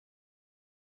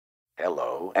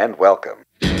Hello and welcome.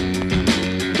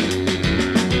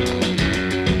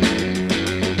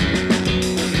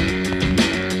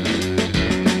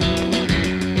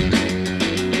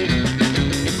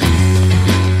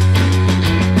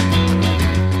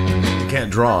 Can't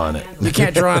draw on it. You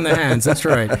can't draw on the hands. That's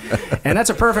right. And that's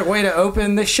a perfect way to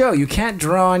open the show. You can't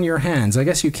draw on your hands. I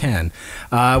guess you can.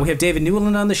 We have David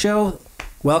Newland on the show.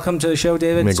 Welcome to the show,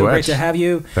 David. So great to have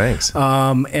you. Thanks.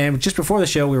 And just before the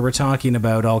show, we were talking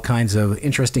about all kinds of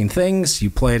interesting things. You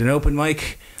played an open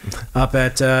mic up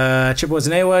at Chippewas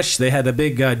and Awash. They had a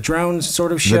big drone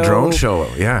sort of show. The drone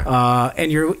show, yeah.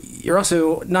 And you're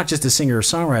also not just a singer or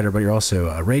songwriter, but you're also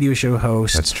a radio show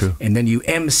host. That's true. And then you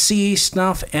MC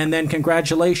stuff. And then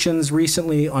congratulations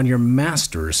recently on your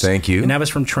master's. Thank you. And that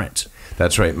was from Trent.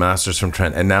 That's right, master's from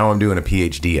Trent. And now I'm doing a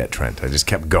PhD at Trent. I just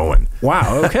kept going.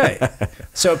 Wow, okay.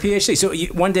 So PhD. So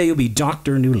one day you'll be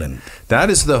Dr. Newland. That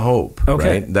is the hope,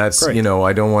 okay. Right? That's, great.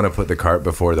 I don't want to put the cart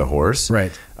before the horse.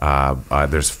 Right.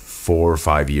 There's 4 or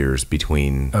 5 years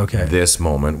between this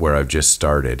moment where I've just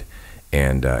started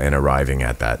and arriving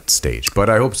at that stage. But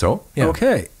I hope so. Yeah.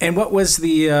 Okay. And what was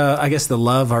the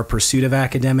love or pursuit of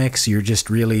academics? You're just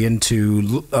really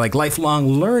into like lifelong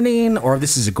learning, or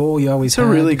this is a goal you always had? It's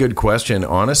a really good question.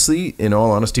 Honestly, in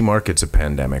all honesty, Mark, it's a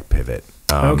pandemic pivot.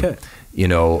 Okay.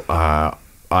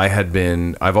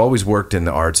 I've always worked in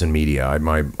the arts and media.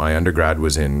 My undergrad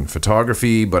was in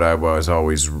photography, but I was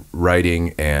always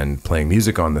writing and playing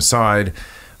music on the side.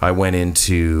 I went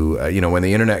into, when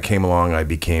the internet came along, I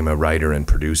became a writer and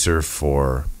producer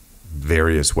for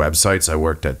various websites. I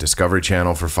worked at Discovery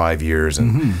Channel for 5 years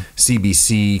and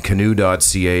CBC,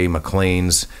 Canoe.ca,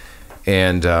 Maclean's.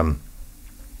 And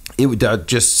that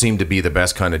just seemed to be the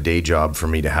best kind of day job for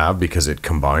me to have because it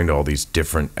combined all these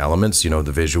different elements, the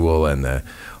visual and the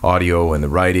audio and the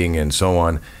writing and so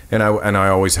on. And I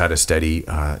always had a steady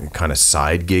kind of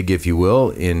side gig, if you will,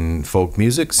 in folk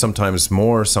music, sometimes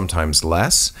more, sometimes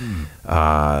less.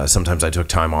 Sometimes I took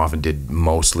time off and did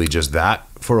mostly just that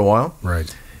for a while.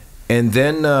 Right. And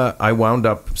then I wound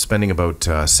up spending about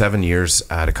 7 years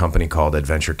at a company called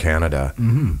Adventure Canada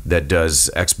that does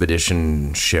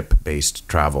expedition ship-based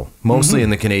travel, mostly in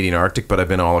the Canadian Arctic, but I've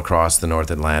been all across the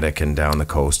North Atlantic and down the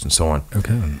coast and so on.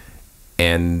 Okay.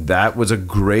 And that was a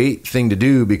great thing to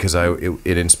do because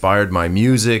it inspired my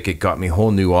music. It got me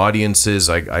whole new audiences.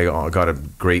 I got a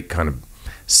great kind of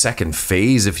second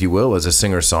phase, if you will, as a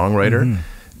singer-songwriter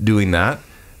doing that.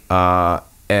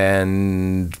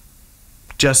 And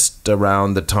just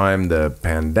around the time the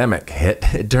pandemic hit,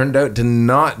 it turned out to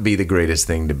not be the greatest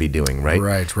thing to be doing, right?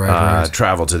 Right.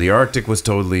 Travel to the Arctic was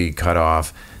totally cut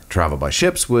off. Travel by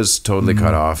ships was totally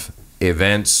cut off.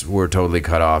 Events were totally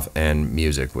cut off, and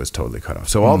music was totally cut off.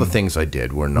 So all the things I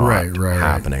did were not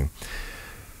happening.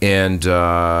 And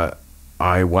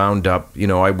I wound up,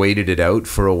 I waited it out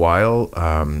for a while.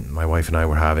 My wife and I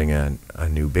were having a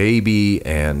new baby,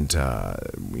 and,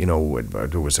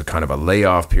 there was a kind of a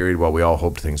layoff period while we all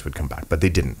hoped things would come back, but they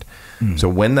didn't. So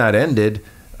when that ended,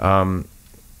 I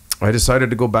decided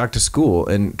to go back to school.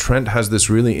 And Trent has this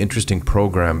really interesting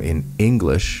program in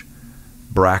English,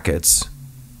 brackets,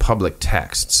 public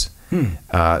texts.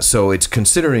 So it's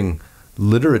considering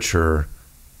literature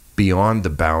beyond the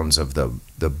bounds of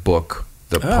the book,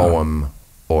 the poem,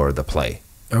 or the play.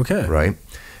 Okay. Right?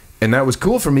 And that was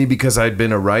cool for me because I'd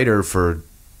been a writer for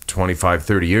 25,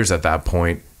 30 years at that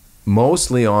point,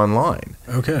 mostly online.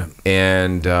 Okay.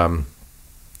 And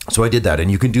so I did that.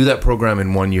 And you can do that program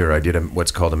in 1 year. I did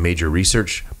what's called a major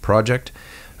research project.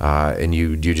 And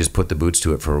you just put the boots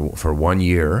to it for 1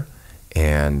 year.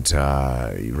 And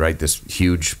you write this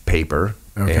huge paper,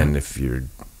 and if you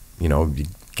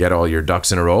get all your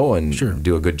ducks in a row and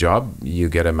do a good job, you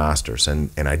get a master's,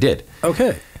 and I did.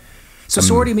 Okay.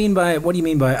 So what do you mean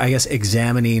by I guess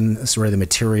examining sort of the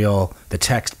material, the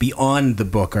text beyond the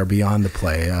book or beyond the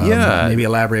play? Maybe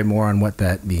elaborate more on what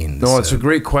that means. No, it's a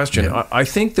great question. I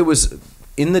think there was,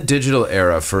 in the digital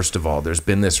era, first of all, there's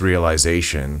been this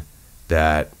realization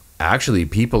that actually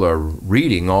people are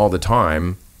reading all the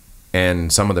time.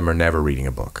 And some of them are never reading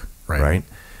a book, right?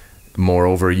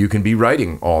 Moreover, you can be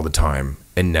writing all the time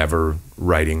and never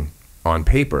writing on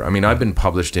paper. I mean, I've been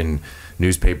published in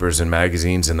newspapers and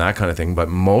magazines and that kind of thing, but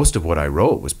most of what I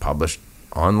wrote was published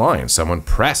online. Someone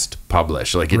pressed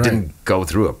publish. Like, it didn't go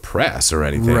through a press or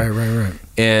anything. Right.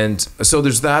 And so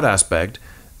there's that aspect.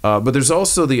 But there's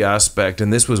also the aspect,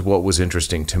 and this was what was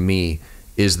interesting to me,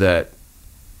 is that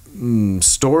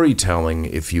storytelling,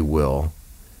 if you will,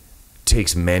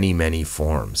 takes many, many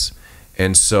forms.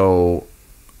 And so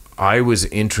I was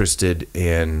interested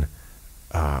in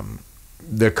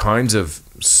the kinds of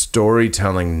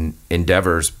storytelling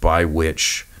endeavors by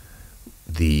which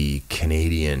the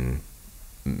Canadian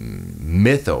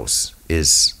mythos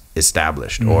is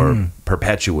established or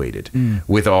perpetuated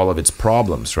with all of its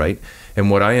problems, right? And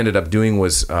what I ended up doing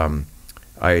was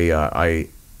I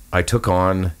took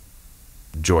on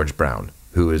George Brown,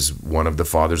 who is one of the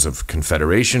fathers of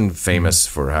Confederation, famous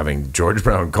for having George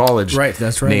Brown College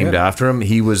named after him.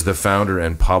 He was the founder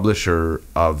and publisher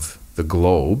of the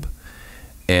Globe,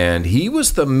 and he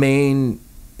was the main,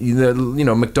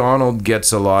 MacDonald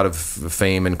gets a lot of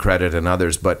fame and credit and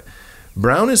others, but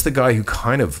Brown is the guy who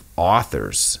kind of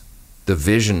authors the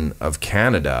vision of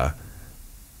Canada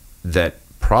that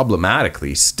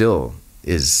problematically still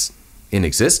is in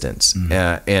existence.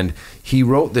 And he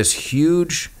wrote this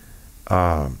huge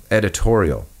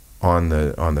editorial on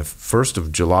the 1st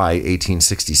of July,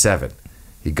 1867.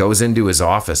 He goes into his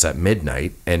office at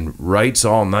midnight and writes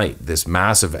all night this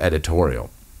massive editorial.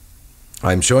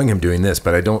 I'm showing him doing this,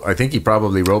 but I think he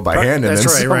probably wrote by hand. And that's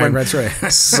then that's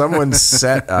right. someone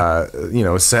set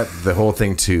the whole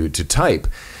thing to type.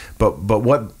 But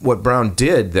what Brown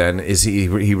did then is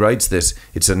he writes this.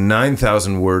 It's a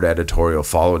 9,000 word editorial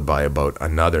followed by about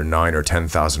another 9,000 or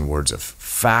 10,000 words of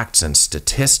facts and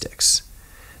statistics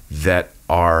that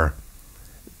are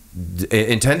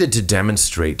intended to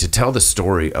demonstrate, to tell the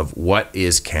story of what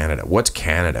is Canada, what's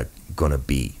Canada going to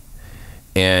be.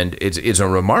 And it's a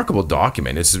remarkable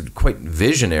document. It's quite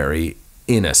visionary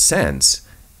in a sense,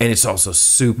 and it's also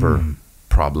super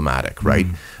problematic, right?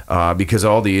 Because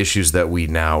all the issues that we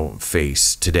now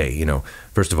face today,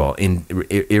 first of all,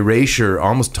 erasure,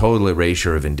 almost total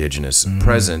erasure of Indigenous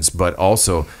presence, but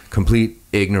also complete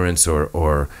ignorance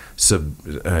or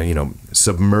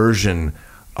submersion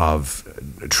of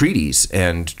treaties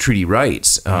and treaty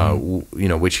rights,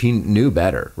 which he knew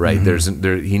better, right?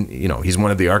 He's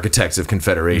one of the architects of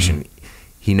Confederation.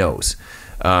 He knows.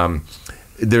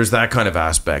 There's that kind of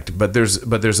aspect, but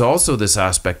there's also this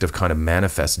aspect of kind of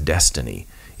manifest destiny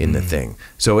in the thing.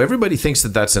 So everybody thinks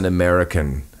that that's an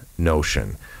American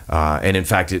notion, and in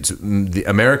fact, it's the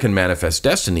American manifest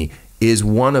destiny is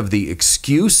one of the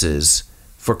excuses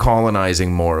for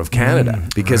colonizing more of Canada,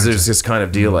 because there's this kind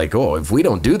of deal like, if we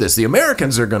don't do this, the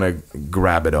Americans are going to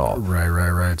grab it all.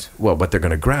 Right. Well, what they're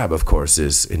going to grab, of course,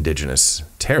 is Indigenous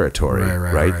territory,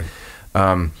 right?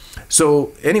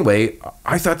 So anyway,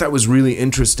 I thought that was really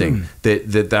interesting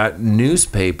that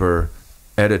newspaper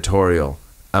editorial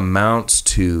amounts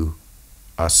to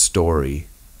a story,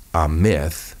 a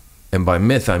myth. And by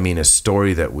myth, I mean a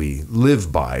story that we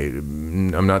live by.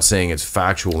 I'm not saying it's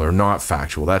factual or not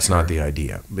factual. That's not the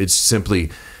idea. It's simply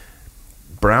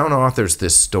Brown authors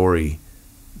this story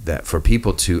that for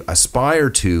people to aspire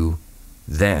to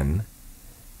then,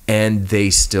 and they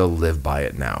still live by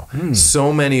it now.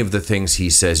 So many of the things he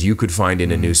says you could find in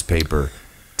a newspaper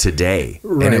today,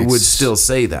 and it would still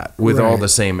say that with all the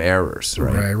same errors,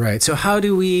 right. So how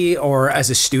do we, or as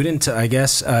a student, I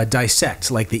guess, dissect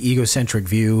like the egocentric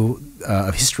view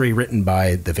of history written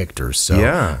by the victors?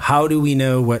 So how do we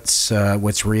know what's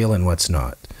real and what's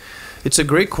not? It's a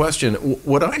great question.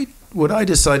 What I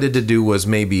decided to do was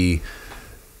maybe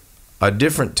a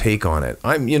different take on it.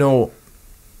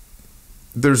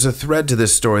 There's a thread to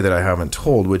this story that I haven't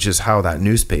told, which is how that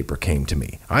newspaper came to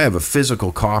me. I have a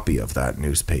physical copy of that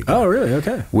newspaper. Oh, really?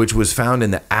 Okay. Which was found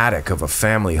in the attic of a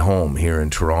family home here in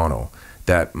Toronto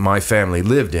that my family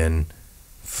lived in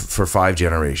for 5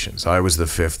 generations. I was the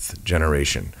 5th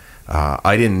generation.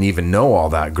 I didn't even know all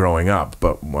that growing up,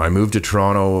 but I moved to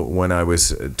Toronto when I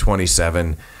was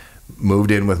 27,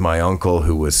 moved in with my uncle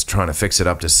who was trying to fix it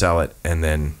up to sell it, and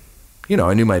then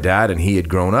I knew my dad and he had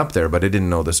grown up there, but I didn't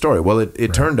know the story. Well,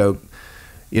 it turned out,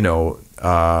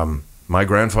 my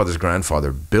grandfather's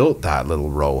grandfather built that little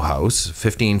row house,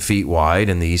 15 feet wide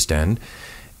in the East End,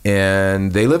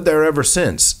 and they lived there ever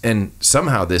since. And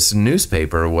somehow this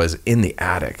newspaper was in the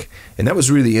attic. And that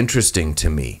was really interesting to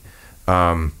me,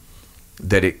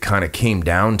 that it kind of came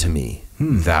down to me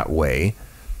that way,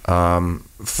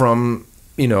 from,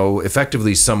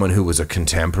 effectively someone who was a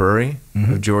contemporary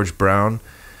of George Brown.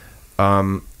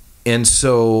 And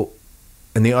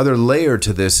the other layer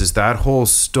to this is that whole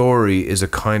story is a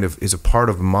part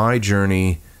of my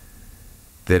journey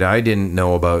that I didn't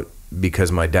know about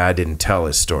because my dad didn't tell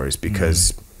his stories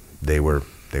because they were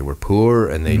poor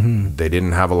and they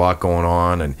didn't have a lot going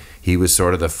on, and he was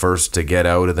sort of the first to get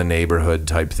out of the neighborhood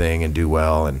type thing and do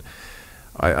well. And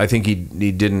I think he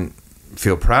didn't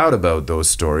feel proud about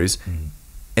those stories.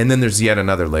 And then there's yet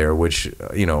another layer, which,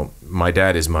 my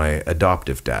dad is my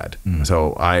adoptive dad.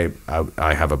 So I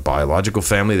have a biological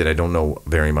family that I don't know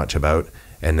very much about,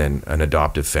 and then an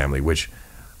adoptive family, which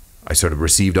I sort of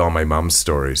received all my mom's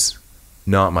stories,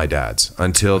 not my dad's,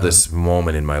 until this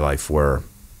moment in my life where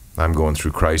I'm going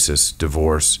through crisis,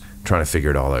 divorce, trying to figure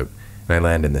it all out. And I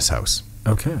land in this house.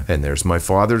 Okay. And there's my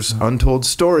father's untold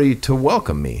story to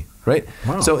welcome me, right?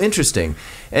 Wow. So interesting.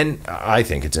 And I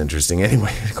think it's interesting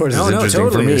anyway. Of course, it's interesting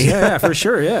for me. Yeah, for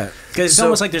sure, yeah. Because it's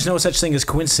almost like there's no such thing as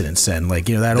coincidence then. Like,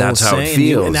 that old saying. That's how it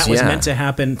feels, and that was meant to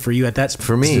happen for you at that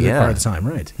specific part of the time,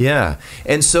 right? Yeah.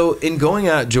 And so in going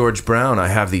at George Brown, I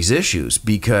have these issues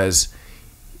because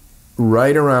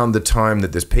right around the time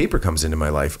that this paper comes into my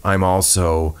life, I'm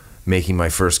also making my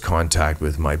first contact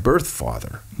with my birth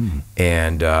father.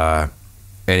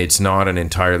 And it's not an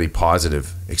entirely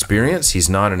positive experience. He's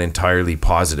not an entirely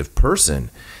positive person.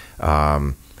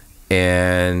 And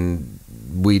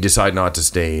we decide not to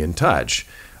stay in touch.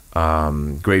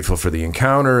 Grateful for the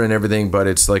encounter and everything, but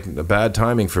it's like a bad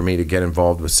timing for me to get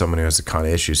involved with someone who has the kind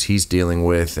of issues he's dealing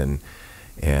with and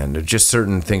just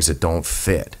certain things that don't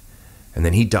fit. And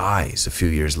then he dies a few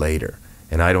years later.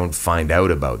 And I don't find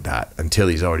out about that until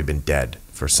he's already been dead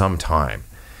for some time.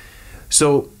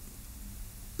 So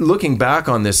looking back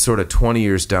on this sort of 20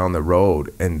 years down the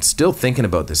road and still thinking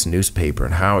about this newspaper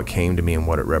and how it came to me and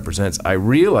what it represents, I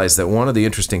realized that one of the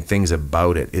interesting things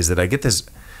about it is that I get this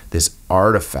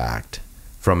artifact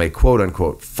from a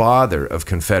quote-unquote father of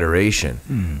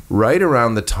Confederation right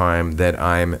around the time that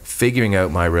I'm figuring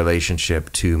out my relationship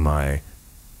to my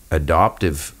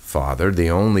adoptive father, the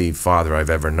only father I've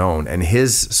ever known, and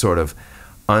his sort of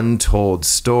untold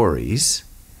stories.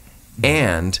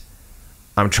 And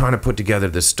I'm trying to put together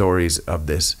the stories of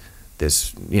this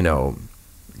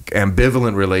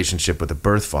ambivalent relationship with a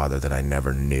birth father that I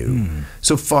never knew.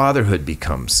 So fatherhood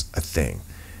becomes a thing.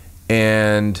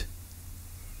 And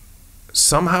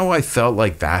somehow I felt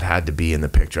like that had to be in the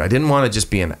picture. I didn't want to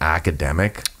just be an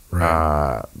academic,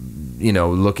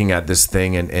 looking at this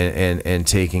thing and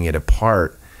taking it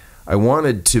apart. I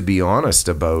wanted to be honest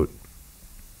about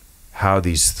how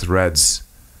these threads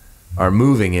are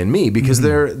moving in me because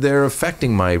they're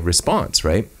affecting my response,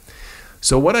 right?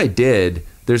 So what I did,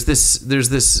 there's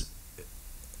this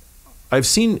I've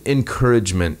seen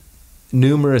encouragement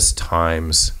numerous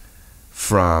times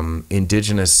from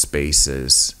Indigenous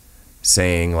spaces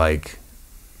saying like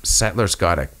settlers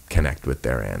got to connect with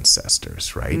their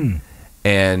ancestors, right?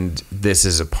 And this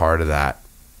is a part of that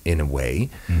in a way.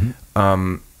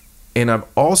 And I've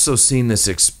also seen this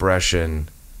expression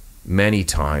many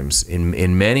times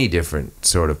in many different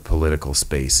sort of political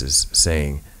spaces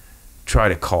saying, try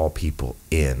to call people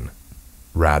in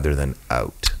rather than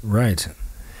out. Right.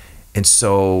 And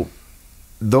so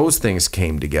those things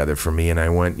came together for me, and I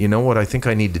went, you know what I think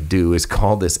I need to do is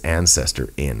call this ancestor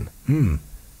in.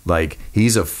 Like,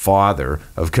 he's a father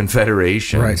of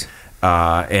Confederation. Right.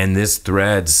 And this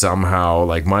thread somehow,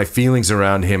 like, my feelings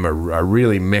around him are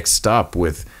really mixed up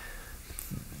with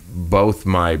both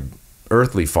my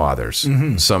earthly fathers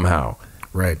somehow.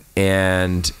 Right.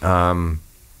 And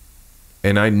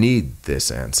I need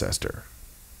this ancestor,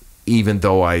 even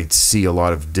though I see a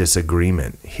lot of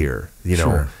disagreement here.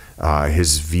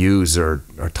 His views are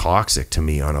toxic to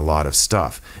me on a lot of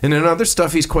stuff, and in other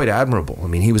stuff he's quite admirable. I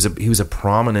mean, he was a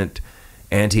prominent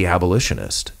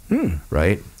anti-abolitionist,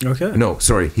 right? Okay. No,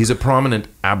 sorry, he's a prominent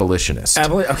abolitionist. He's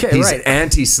right.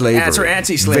 Anti-slavery. That's right,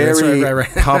 anti-slavery. Very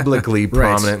right. publicly,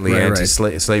 prominently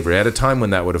anti-slavery at a time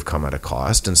when that would have come at a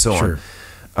cost, and so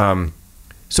on.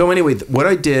 So anyway, what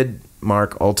I did,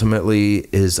 Mark, ultimately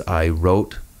is I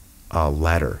wrote a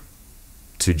letter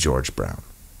to George Brown.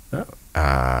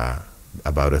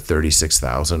 About a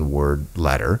 36,000 word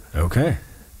letter. Okay.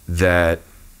 That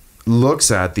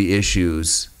looks at the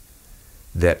issues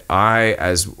that I,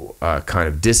 as a kind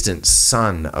of distant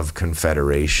son of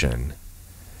Confederation,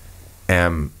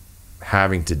 am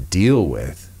having to deal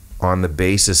with on the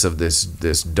basis of this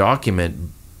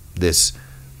document, this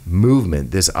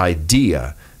movement, this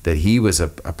idea that he was a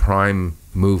prime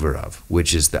mover of,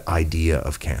 which is the idea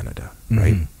of Canada,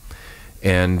 right?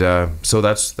 And so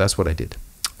that's what I did.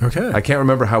 Okay. I can't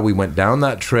remember how we went down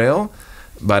that trail,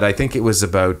 but I think it was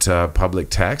about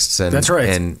public texts. And, that's right.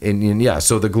 And yeah,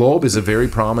 so the Globe is a very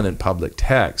prominent public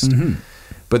text,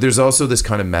 but there's also this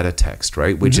kind of meta text,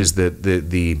 right? Which is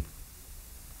the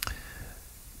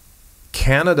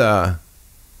Canada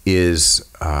is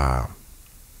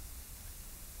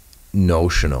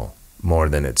notional more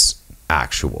than it's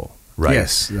actual, right?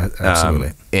 Yes,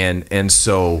 absolutely. And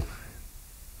so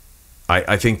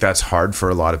I think that's hard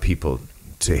for a lot of people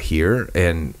to hear,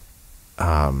 and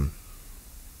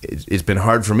it's been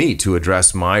hard for me to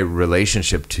address my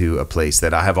relationship to a place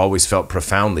that I have always felt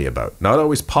profoundly about, not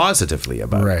always positively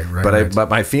about, but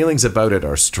my feelings about it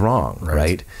are strong,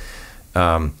 right?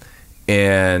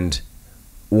 And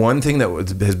one thing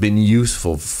that has been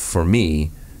useful for me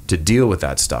to deal with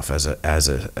that stuff as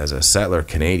a settler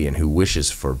Canadian who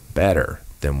wishes for better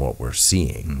than what we're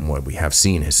seeing, what we have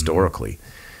seen historically,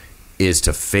 is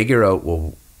to figure out,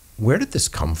 well, where did this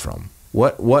come from?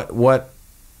 What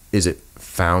is it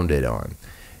founded on?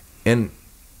 And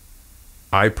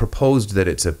I proposed that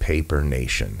it's a paper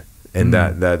nation, and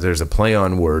that there's a play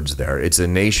on words there. It's a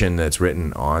nation that's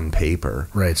written on paper,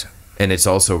 right? And it's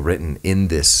also written in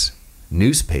this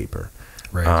newspaper,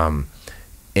 right?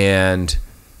 And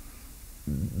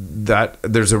that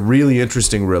there's a really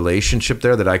interesting relationship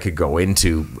there that I could go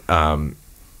into.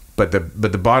 But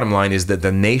the bottom line is that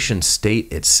the nation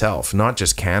state itself, not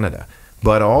just Canada,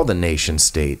 but all the nation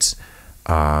states,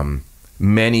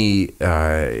 many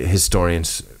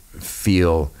historians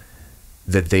feel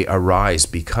that they arise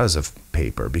because of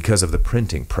paper, because of the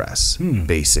printing press,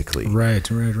 basically. Right.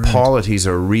 Polities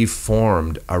are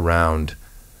reformed around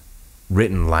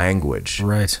written language,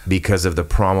 right, because of the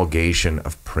promulgation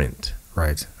of print.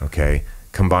 Right. Okay.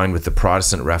 Combined with the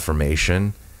Protestant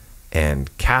Reformation and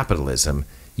capitalism,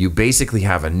 you basically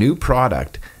have a new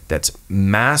product that's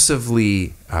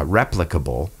massively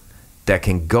replicable, that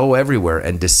can go everywhere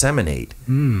and disseminate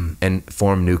and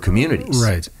form new communities.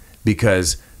 Right.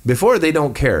 Because before, they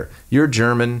don't care. You're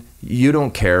German. You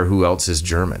don't care who else is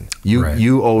German.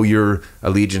 You owe your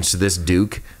allegiance to this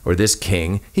duke or this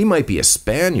king. He might be a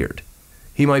Spaniard.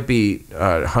 He might be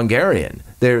Hungarian.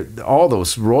 All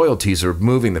those royalties are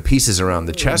moving the pieces around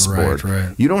the chessboard.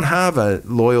 Right. You don't have a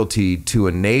loyalty to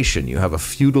a nation. You have a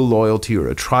feudal loyalty or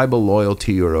a tribal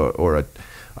loyalty or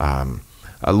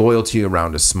a loyalty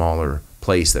around a smaller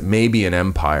place that maybe an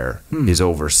empire is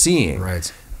overseeing.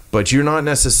 Right. But you're not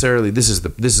necessarily. This is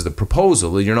the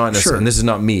proposal. You're not necessarily. Sure. And this is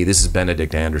not me. This is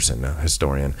Benedict Anderson, a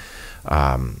historian,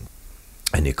 an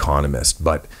economist.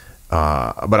 But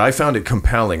I found it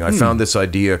compelling. I found this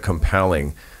idea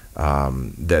compelling,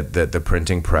 that the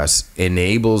printing press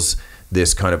enables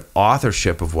this kind of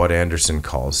authorship of what Anderson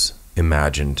calls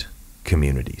imagined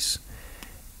communities.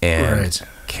 And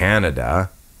Canada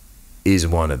is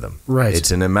one of them. Right. It's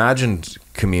an imagined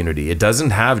community. It doesn't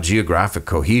have geographic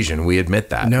cohesion. We admit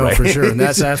that. No, right? for sure. And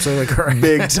that's absolutely correct.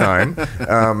 Big time.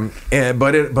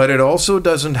 But it also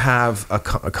doesn't have a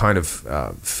kind of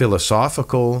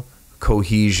philosophical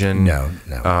cohesion. No.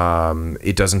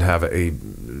 It doesn't have a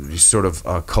sort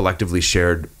of collectively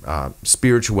shared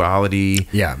spirituality.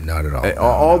 Yeah, not at all.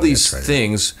 All these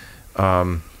things.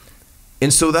 And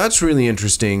so that's really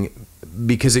interesting,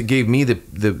 because it gave me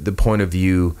the point of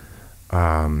view.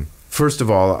 First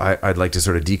of all, I'd like to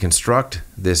sort of deconstruct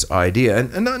this idea,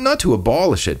 and not to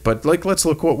abolish it, but let's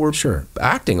look what we're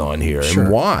acting on here and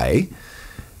why.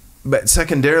 But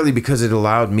secondarily, because it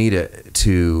allowed me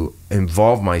to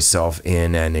involve myself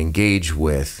in and engage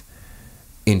with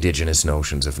indigenous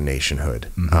notions of nationhood,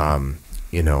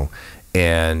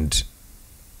 and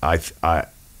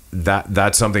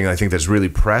that's something I think that's really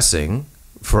pressing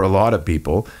for a lot of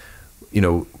people.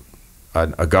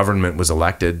 A government was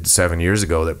elected 7 years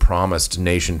ago that promised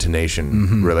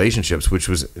nation-to-nation relationships, which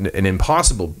was an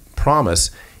impossible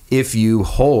promise if you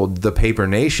hold the paper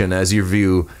nation as your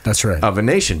view of a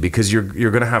nation, because you're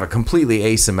going to have a completely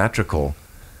asymmetrical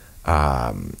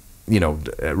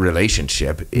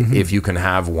relationship if you can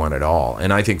have one at all.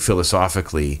 And I think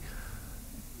philosophically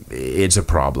it's a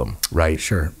problem, right?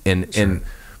 Sure.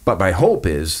 But my hope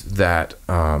is that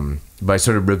by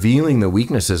sort of revealing the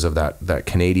weaknesses of that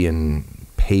Canadian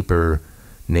paper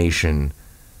nation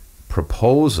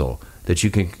proposal, that you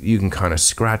can kind of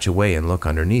scratch away and look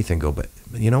underneath and go, but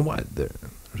you know what? There's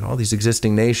all these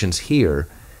existing nations here,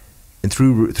 and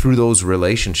through those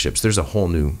relationships, there's a whole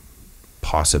new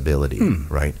possibility,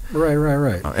 right?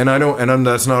 Right. And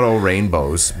that's not all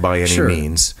rainbows by any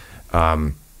means,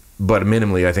 but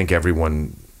minimally, I think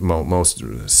everyone, most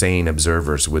sane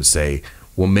observers would say,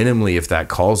 well, minimally, if that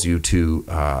calls you to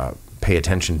pay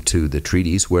attention to the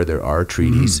treaties where there are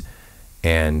treaties,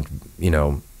 and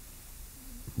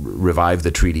revive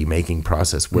the treaty making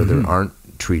process where there aren't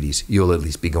treaties, you'll at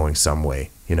least be going some way,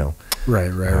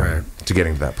 right, to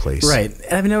getting to that place. Right.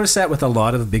 And I've noticed that with a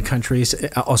lot of big countries,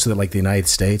 also like the United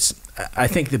States. I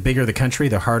think the bigger the country,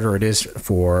 the harder it is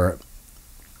for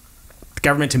the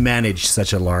government to manage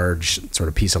such a large sort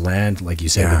of piece of land, like you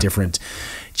said, with different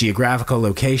geographical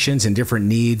locations and different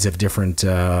needs of different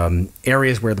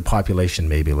areas where the population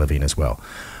may be living as well.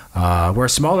 Where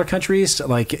smaller countries,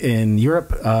 like in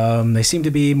Europe, they seem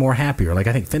to be more happier. Like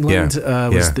I think Finland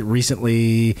was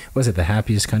recently, was it the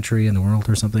happiest country in the world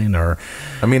or something? Or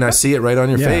I see it right on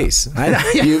your face.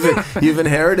 You've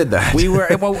inherited that. We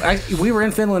were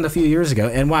in Finland a few years ago,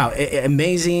 and wow,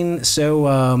 amazing,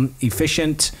 so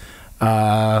efficient,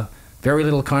 very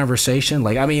little conversation.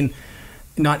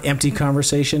 not empty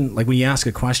conversation. Like when you ask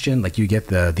a question, like you get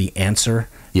the answer.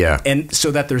 Yeah. And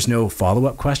so that there's no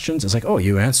follow-up questions. It's like, oh,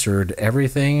 you answered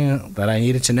everything that I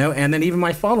needed to know. And then even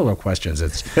my follow-up questions.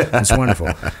 It's wonderful.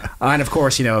 And of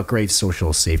course, great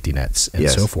social safety nets and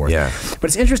so forth. Yeah. But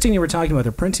it's interesting you were talking about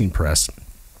the printing press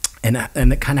and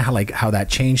kind of how that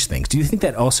changed things. Do you think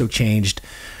that also changed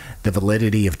the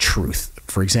validity of truth?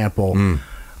 For example,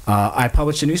 I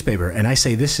published a newspaper and I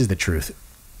say, this is the truth.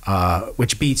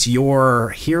 Which beats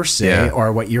your hearsay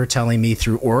or what you're telling me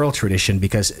through oral tradition,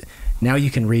 because now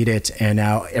you can read it and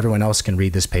now everyone else can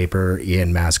read this paper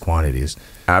in mass quantities.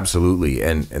 Absolutely.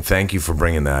 And thank you for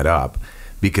bringing that up,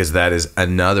 because that is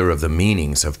another of the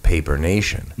meanings of paper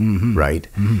nation, right?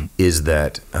 Is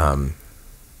that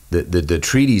the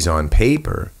treaties on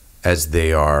paper, as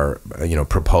they are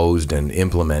proposed and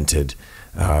implemented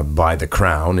by the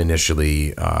Crown,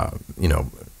 initially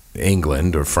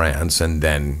England or France and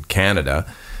then Canada,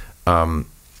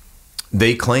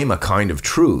 they claim a kind of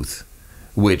truth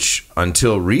which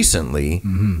until recently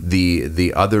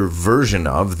the other version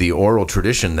of the oral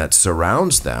tradition that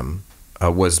surrounds them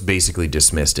was basically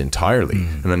dismissed entirely.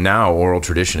 And now oral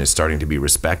tradition is starting to be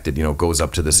respected, goes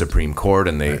up to the Supreme Court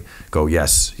and they go,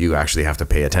 yes, you actually have to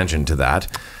pay attention to that.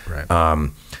 Right.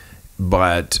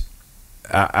 But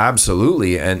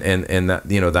absolutely. And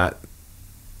that,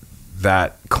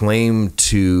 that claim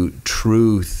to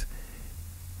truth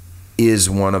is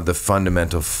one of the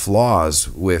fundamental flaws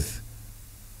with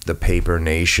the paper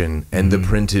nation and the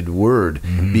printed word,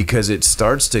 because it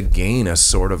starts to gain a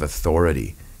sort of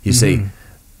authority. You say,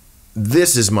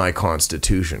 this is my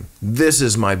Constitution. This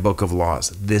is my book of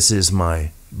laws. This is my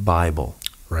Bible.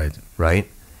 Right. Right?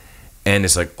 And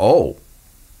it's like, oh,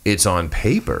 it's on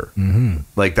paper.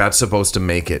 Like that's supposed to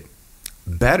make it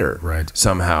better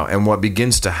somehow. And what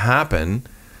begins to happen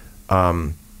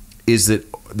is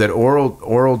that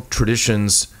oral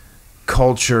traditions,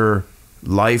 culture,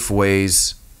 life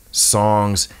ways,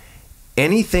 songs,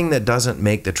 anything that doesn't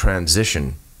make the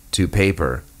transition to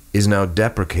paper is now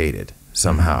deprecated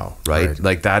somehow, right?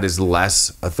 Like that is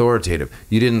less authoritative.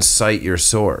 You didn't cite your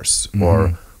source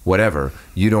or whatever.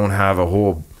 You don't have a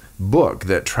whole book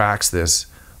that tracks this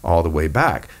all the way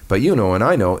back. But and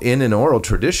I know, in an oral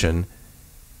tradition,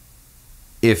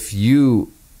 if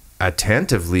you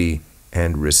attentively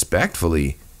and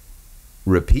respectfully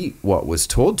repeat what was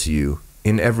told to you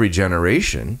in every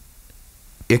generation,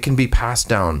 it can be passed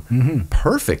down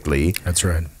perfectly. That's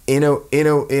right.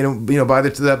 By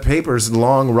that paper's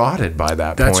long rotted by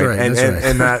that point. Right. And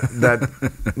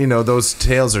that those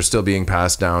tales are still being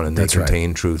passed down, and they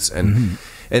contain truths. And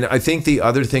and I think the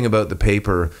other thing about the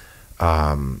paper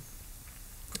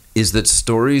is that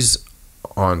stories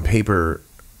on paper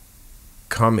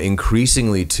come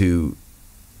increasingly to,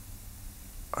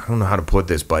 I don't know how to put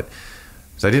this, but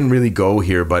I didn't really go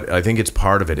here, but I think it's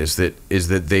part of it is that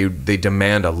they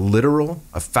demand a literal,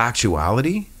 a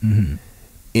factuality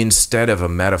instead of a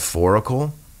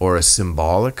metaphorical or a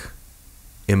symbolic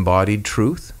embodied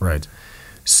truth. Right.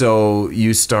 So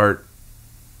you start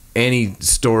any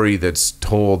story that's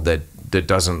told that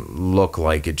doesn't look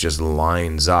like it just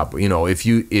lines up. If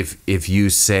you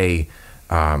say,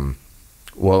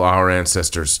 well, our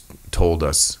ancestors told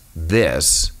us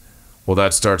this, well,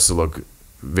 that starts to look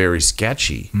very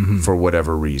sketchy for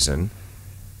whatever reason,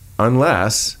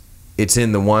 unless it's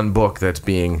in the one book that's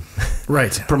being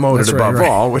promoted above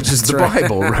all, which is the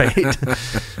Bible, right?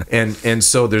 And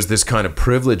so there's this kind of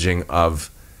privileging of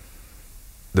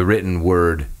the written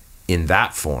word in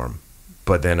that form,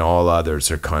 but then all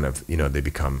others are kind of, they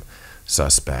become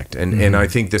suspect. And I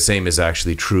think the same is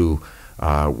actually true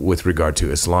with regard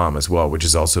to Islam as well, which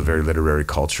is also very literary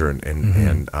culture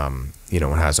and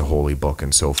has a holy book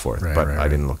and so forth. But I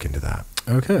didn't look into that.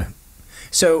 Okay.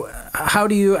 So how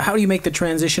do you make the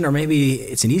transition, or maybe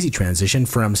it's an easy transition,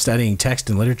 from studying text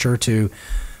and literature to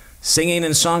singing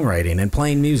and songwriting and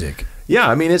playing music? Yeah,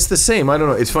 I mean, it's the same. I don't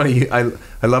know. It's funny. I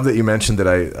love that you mentioned that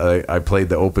I played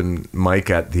the open mic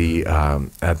at the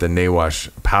Nawash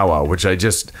powwow, which I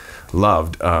just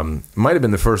loved. Might have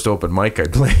been the first open mic I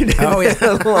played in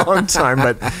a long time.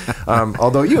 But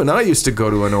although you and I used to go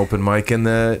to an open mic in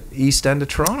the East End of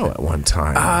Toronto at one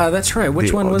time. That's right.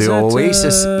 Which one was the that? The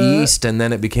Oasis East, and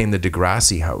then it became the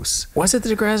Degrassi House. Was it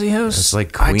the Degrassi House? It's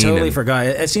like Queen. I totally forgot.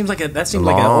 It seems like another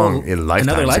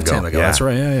lifetime ago. Yeah. That's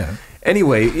right. Yeah.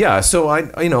 Anyway, yeah. So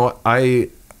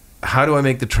how do I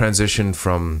make the transition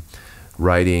from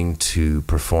writing to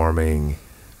performing?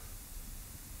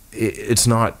 It's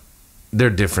not.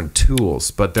 They're different tools,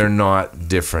 but they're not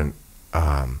different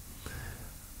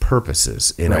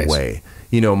purposes in a way.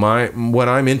 What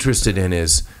I'm interested in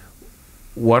is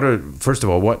what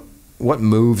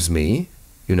moves me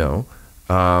you know,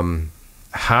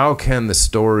 how can the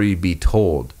story be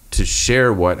told to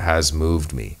share what has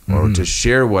moved me, or to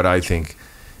share what I think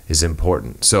is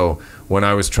important? So when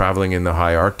I was traveling in the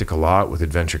high Arctic a lot with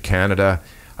Adventure Canada,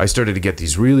 I started to get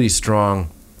these really strong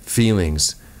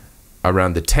feelings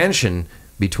around the tension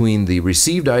between the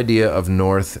received idea of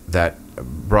North that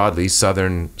broadly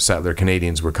Southern settler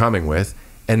Canadians were coming with,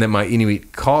 and that my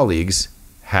Inuit colleagues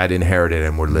had inherited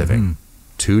and were living.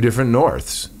 Two different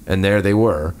Norths, and there they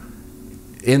were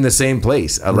in the same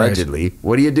place, allegedly. Right.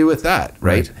 What do you do with that,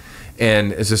 right?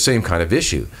 And it's the same kind of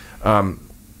issue.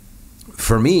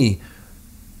 For me,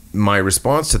 my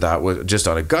response to that was just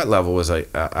on a gut level was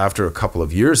after a couple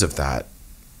of years of that,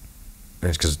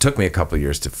 because it took me a couple of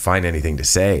years to find anything to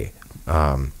say,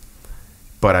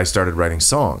 but I started writing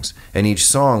songs, and each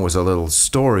song was a little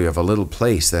story of a little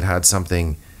place that had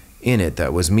something in it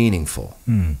that was meaningful,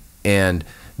 and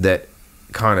that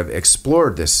kind of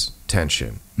explored this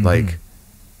tension, like,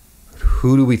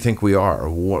 who do we think we are?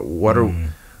 What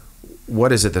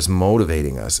is it that's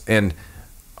motivating us? And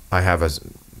I have a,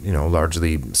 you know,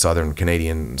 largely Southern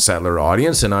Canadian settler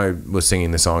audience, and I was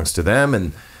singing the songs to them,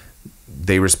 and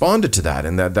they responded to that,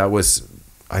 and that was,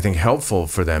 I think, helpful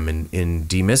for them in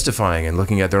demystifying and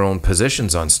looking at their own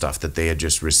positions on stuff that they had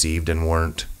just received and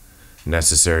weren't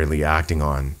necessarily acting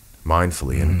on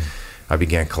mindfully. And I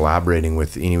began collaborating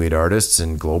with Inuit artists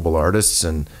and global artists,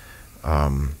 and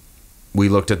we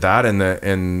looked at that,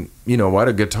 and you know what,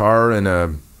 a guitar and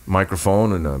a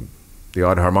microphone and the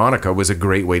odd harmonica was a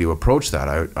great way to approach that.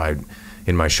 I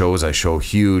in my shows, I show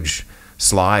huge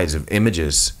slides of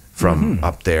images from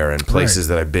up there and places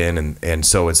that I've been, and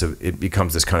so it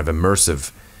becomes this kind of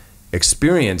immersive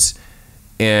experience.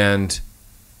 And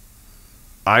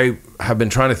I have been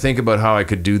trying to think about how I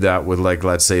could do that with, like,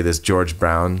 let's say this George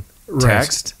Brown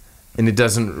text, and it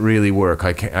doesn't really work.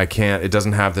 I can't. It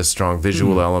doesn't have this strong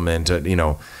visual element. You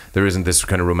know, there isn't this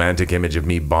kind of romantic image of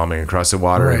me bombing across the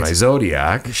water in my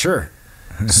Zodiac. Sure.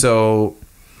 So,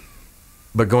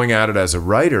 but going at it as a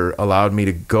writer allowed me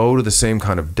to go to the same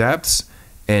kind of depths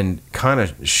and kind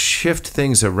of shift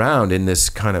things around in this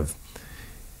kind of,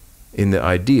 in the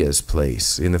ideas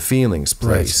place, in the feelings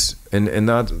place. And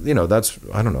that, you know, that's,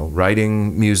 I don't know,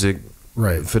 writing, music,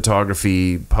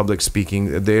 photography, public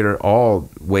speaking, they're all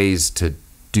ways to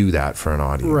do that for an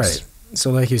audience. Right. So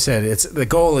like you said, it's the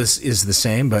goal is the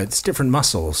same, but it's different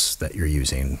muscles that you're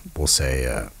using, we'll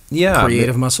say.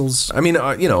 Creative muscles. I mean,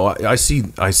 you know, I see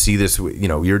this. You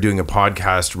know, you're doing a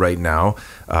podcast right now.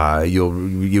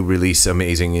 You release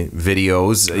amazing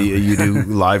videos. You do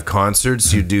live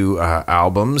concerts. You do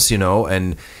albums. You know,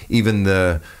 and even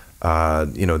the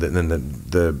you know,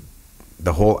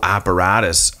 the whole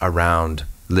apparatus around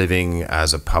living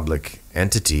as a public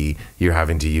entity. You're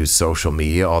having to use social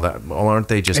media, all that. Well, aren't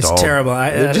they just all? It's terrible.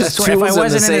 If I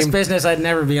wasn't in this business, I'd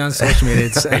never be on social media.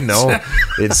 I know.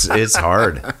 It's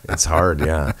hard. It's hard,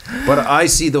 yeah. But I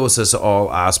see those as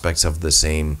all aspects of the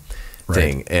same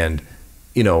thing. And,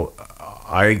 you know,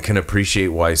 I can appreciate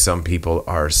why some people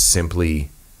are simply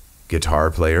guitar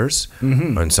players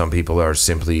and some people are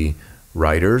simply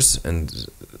writers. And,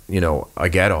 you know, I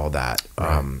get all that.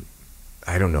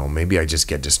 I don't know, maybe I just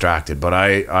get distracted, but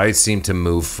I seem to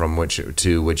move from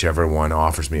whichever one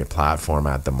offers me a platform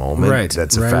at the moment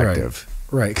that's effective.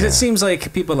 Right, because it seems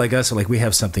like people like us, like we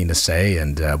have something to say,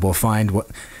 and we'll find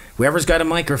whoever's got a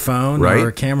microphone or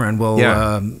a camera, and we'll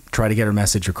try to get our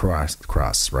message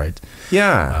across, right?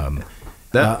 Yeah.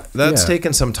 That's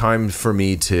taken some time for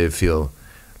me to feel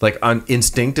like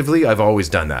instinctively. I've always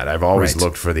done that. I've always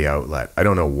looked for the outlet. I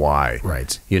don't know why.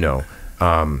 Right. You know.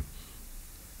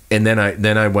 And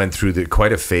then I went through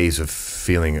quite a phase of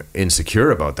feeling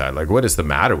insecure about that. Like, what is the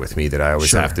matter with me that I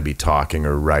always have to be talking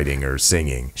or writing or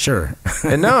singing? Sure.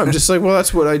 And now I'm just like, well,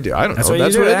 that's what I do. I don't know.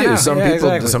 That's what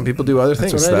I do. Some people do other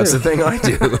things. That's the thing I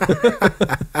do.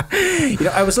 You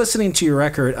know, I was listening to your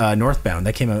record, Northbound.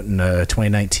 That came out in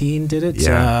 2019, did it?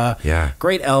 Yeah.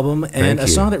 Great album. And a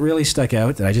song that really stuck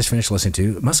out that I just finished listening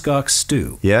to, Muskox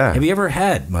Stew. Yeah. Have you ever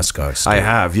had Muskox Stew? I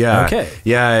have, yeah. Okay.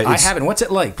 Yeah. I haven't. What's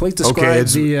it like? Please describe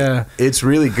It's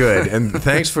really good. And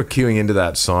thanks for cueing into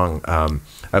that song.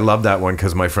 I love that one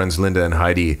because my friends Linda and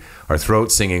Heidi are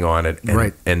throat singing on it.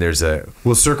 And, and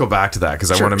we'll circle back to that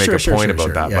because I want to make a point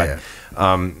about that.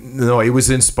 But no, it was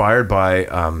inspired by,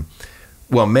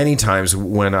 well, many times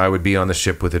when I would be on the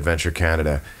ship with Adventure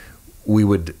Canada, we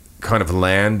would kind of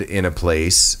land in a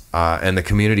place and the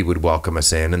community would welcome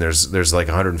us in, and there's like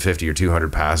 150 or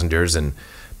 200 passengers, and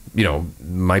you know,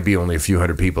 might be only a few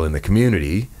hundred people in the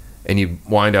community, and you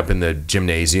wind up in the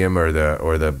gymnasium or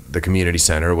the community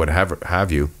center or whatever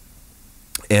have you,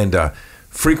 and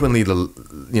frequently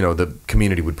the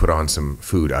community would put on some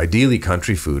food, ideally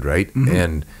country food, right?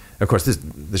 And of course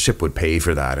the ship would pay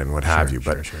for that and what have you.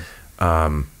 But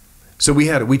so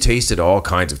we tasted all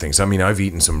kinds of things. I mean, I've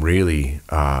eaten some really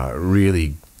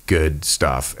really good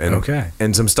stuff,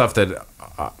 and some stuff that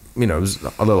was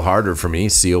a little harder for me.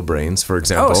 Seal brains, for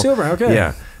example. Oh, seal brain, okay.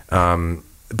 Yeah.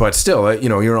 But still,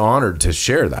 you're honored to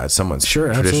share that someone's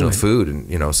traditional food,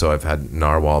 and so I've had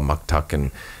narwhal, muktuk,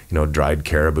 and dried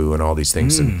caribou and all these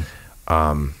things. And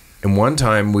one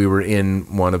time we were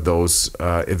in one of those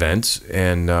events,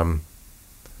 and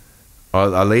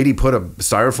a lady put a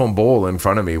styrofoam bowl in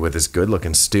front of me with this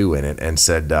good-looking stew in it and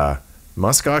said,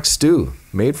 "Muskox stew,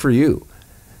 made for you."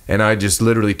 And I just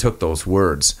literally took those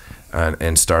words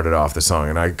and started off the song.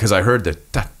 And because I heard the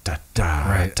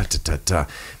ta-ta-ta, ta-ta-ta-ta.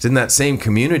 It's in that same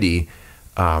community.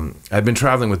 I'd been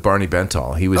traveling with Barney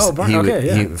Bentall. He was,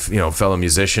 fellow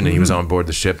musician, and he was on board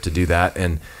the ship to do that.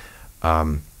 And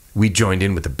we joined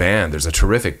in with the band. There's a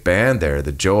terrific band there,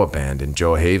 the Joa Band in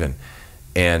Joa Haven.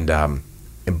 And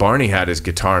Barney had his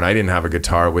guitar, and I didn't have a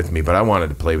guitar with me, but I wanted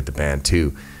to play with the band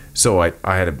too. So I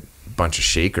had a bunch of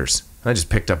shakers. I just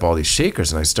picked up all these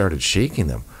shakers, and I started shaking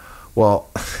them. Well,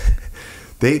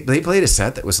 they played a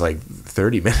set that was like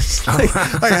 30 minutes.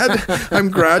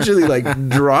 I'm gradually like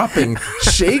dropping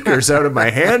shakers out of my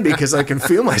hand because I can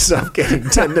feel myself getting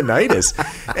tendinitis.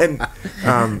 And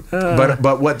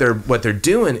but what they're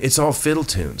doing, it's all fiddle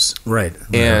tunes, right?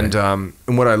 And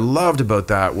what I loved about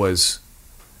that was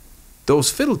those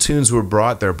fiddle tunes were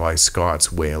brought there by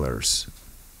Scots whalers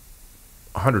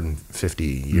 150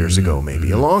 years ago,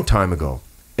 maybe a long time ago.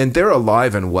 And they're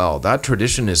alive and well. That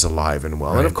tradition is alive and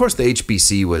well. Right. And of course, the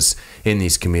HBC was in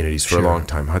these communities for a long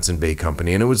time, Hudson Bay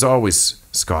Company, and it was always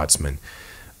Scotsmen.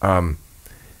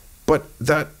 But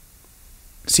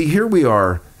here we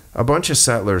are, a bunch of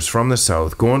settlers from the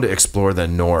south going to explore the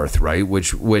north, right?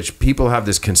 Which people have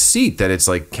this conceit that it's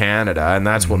like Canada, and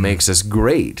that's what makes us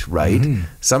great, right?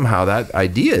 Somehow that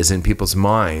idea is in people's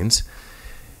minds.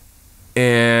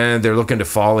 And they're looking to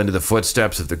fall into the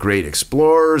footsteps of the great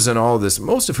explorers and all this,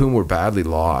 most of whom were badly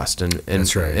lost. And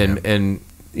that's right. And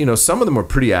some of them were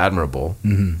pretty admirable,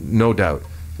 no doubt.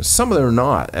 Some of them are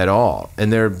not at all,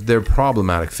 and they're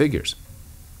problematic figures.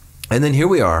 And then here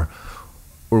we are,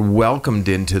 we're welcomed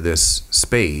into this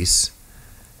space,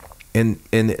 and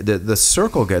the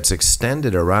circle gets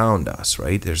extended around us,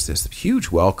 right? There's this huge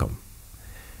welcome,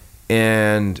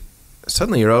 and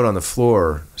suddenly you're out on the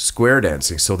floor square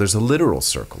dancing. So there's a literal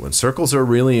circle, and circles are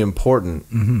really important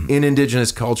in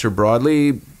Indigenous culture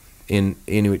broadly, in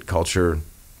Inuit culture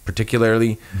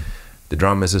particularly. The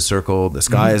drum is a circle, the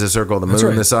sky is a circle, the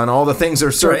moon, the sun, all the things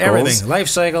are circles. Everything, life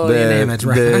cycle, you name it.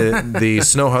 Right. The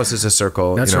snow house is a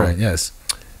circle. That's right, yes.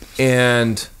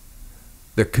 And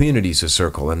the community's a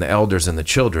circle, and the elders and the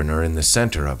children are in the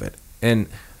center of it. And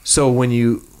so when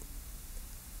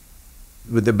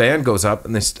the band goes up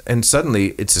and suddenly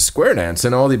it's a square dance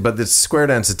but the square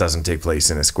dance, it doesn't take place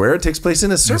in a square, it takes place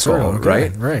in a circle,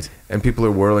 right? And people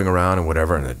are whirling around and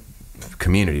whatever, and the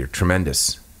community are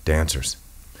tremendous dancers.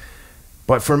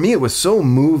 But for me, it was so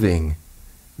moving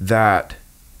that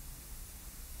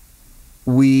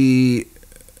we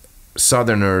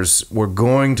Southerners were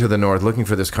going to the north looking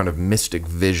for this kind of mystic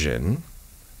vision,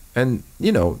 and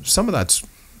some of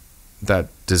that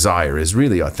desire is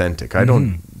really authentic. I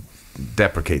don't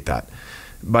deprecate that.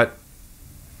 But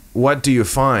what do you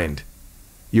find?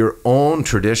 Your own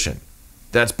tradition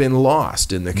that's been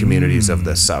lost in the communities of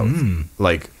the South.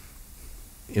 Like,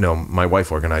 my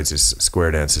wife organizes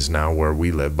square dances now where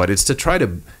we live, but it's to try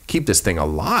to keep this thing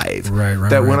alive. Right.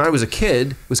 When I was a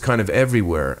kid, was kind of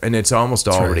everywhere, and it's almost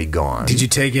already gone. Did you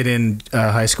take it in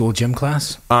high school gym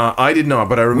class? I did not,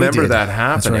 but I remember that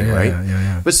happening, right?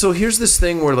 Yeah. But so here's this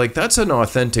thing where that's an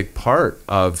authentic part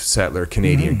of settler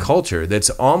Canadian culture that's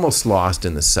almost lost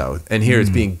in the South, and here it's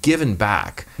being given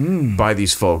back by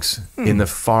these folks in the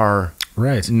far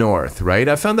north, right?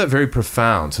 I found that very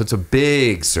profound. So it's a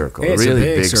big circle, a really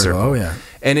big circle. Oh, yeah.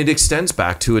 And it extends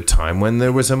back to a time when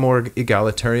there was a more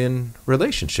egalitarian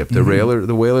relationship. The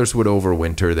whalers would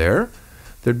overwinter there.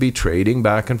 There'd be trading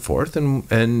back and forth, and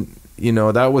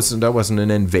that wasn't an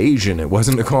invasion. It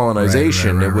wasn't a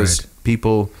colonization. It was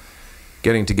people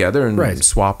getting together and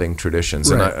swapping traditions.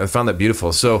 And I found that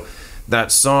beautiful. So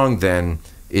that song then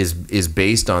is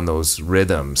based on those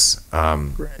rhythms.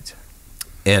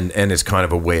 And it's kind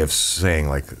of a way of saying,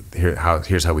 like,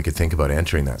 here's how we could think about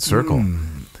entering that circle.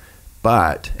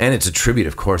 And it's a tribute,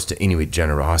 of course, to Inuit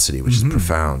generosity, which is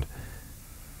profound.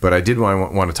 But I did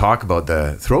want to talk about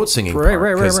the throat singing part.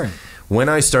 Right. When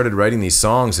I started writing these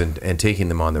songs and taking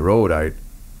them on the road,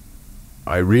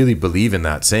 I really believe in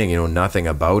that saying, nothing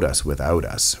about us without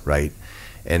us, right?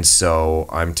 And so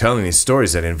I'm telling these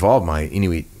stories that involve my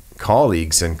Inuit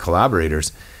colleagues and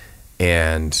collaborators,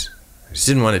 and I just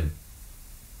didn't want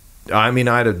to. I mean,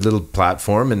 I had a little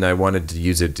platform, and I wanted to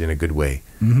use it in a good way,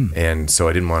 and so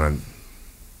I didn't want to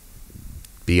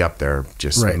be up there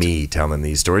just me telling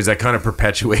these stories. That kind of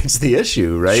perpetuates the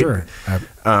issue, right? Sure.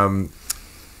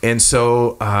 And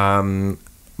so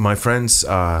my friends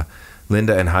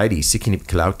Linda and Heidi Sikinip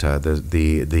Kilauta,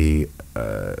 the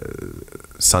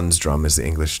Sun's Drum is the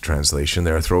English translation.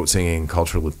 They're a throat singing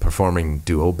cultural performing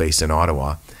duo based in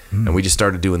Ottawa, and we just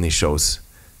started doing these shows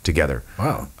together.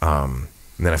 Wow.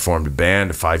 And then I formed a band,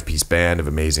 a 5-piece band of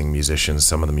amazing musicians.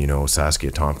 Some of them,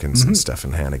 Saskia Tompkins and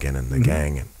Stephen Hannigan and the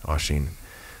gang, and Oshin,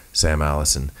 Sam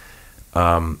Allison.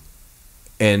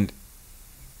 And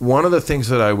one of the things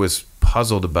that I was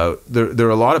puzzled about, there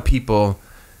are a lot of people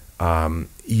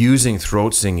using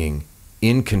throat singing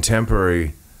in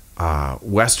contemporary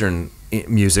Western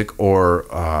music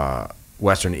or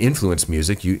Western influenced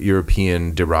music,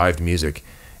 European derived music,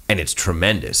 and it's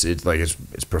tremendous.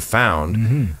 It's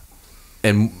profound.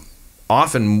 And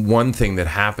often one thing that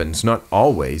happens, not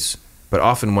always, but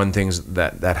often one thing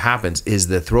that happens is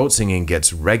the throat singing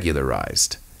gets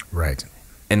regularized. Right.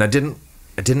 And I didn't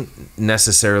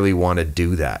necessarily want to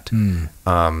do that.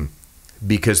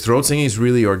 Because throat singing is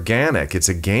really organic. It's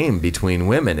a game between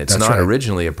women. It's not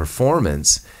originally a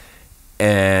performance.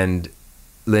 And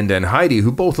Linda and Heidi,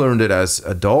 who both learned it as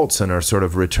adults and are sort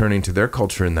of returning to their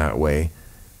culture in that way,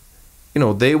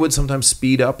 they would sometimes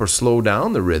speed up or slow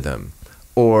down the rhythm,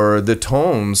 or the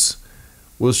tones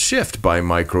will shift by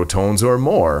microtones or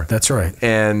more. That's right.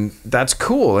 And that's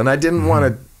cool. And I didn't want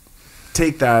to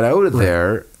take that out of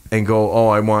there and go, oh,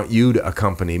 I want you to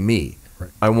accompany me.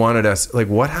 Right. I wanted us,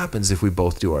 what happens if we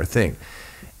both do our thing?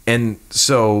 And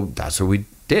so that's what we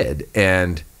did.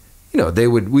 And,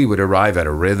 we would arrive at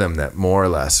a rhythm that more or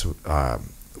less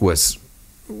was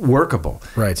workable.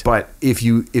 Right. But if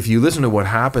you listen to what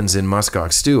happens in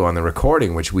Muskox Stew on the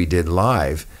recording, which we did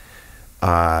live,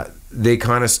 they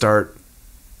kind of start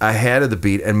ahead of the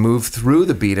beat and move through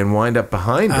the beat and wind up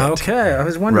behind it. Okay, I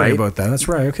was wondering about that. That's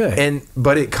right. Okay.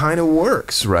 But it kind of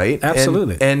works, right?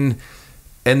 Absolutely. And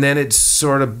then it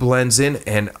sort of blends in,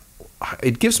 and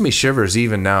it gives me shivers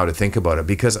even now to think about it,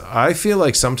 because I feel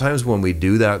like sometimes when we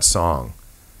do that song,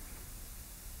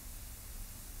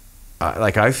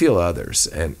 I feel others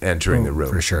and entering the room,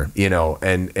 for sure.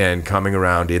 And coming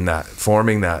around in that,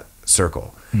 forming that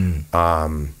circle.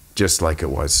 Just like it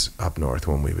was up north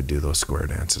when we would do those square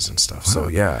dances and stuff. Wow. So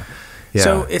yeah.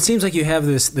 So it seems like you have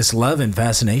this love and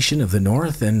fascination of the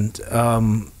North, and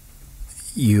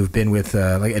you've been with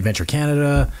Adventure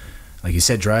Canada, like you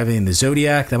said, driving the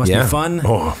Zodiac. That must be fun.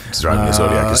 Oh, driving the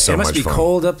Zodiac is so much fun. It must be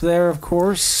cold up there, of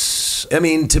course. I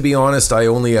mean, to be honest, I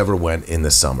only ever went in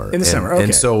the summer. In the summer, okay.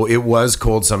 And so it was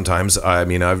cold sometimes. I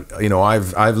mean,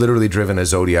 I've literally driven a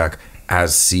Zodiac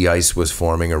as sea ice was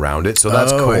forming around it, so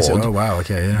that's cold. Oh wow,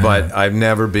 okay. Yeah, but I've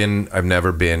never been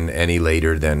any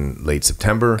later than late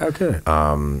September. Okay.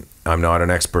 I'm not an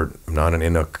expert. I'm not an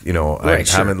Inuk. I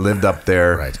haven't lived up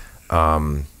there. Right.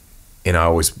 And I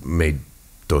always made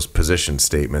those position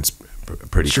statements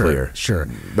pretty clear. Sure.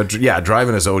 But yeah,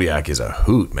 driving a Zodiac is a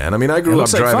hoot, man. I mean, I grew up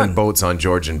driving boats on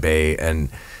Georgian Bay, and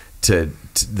to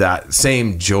that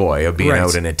same joy of being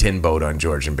out in a tin boat on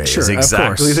Georgian Bay is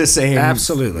exactly the same.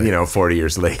 Absolutely. 40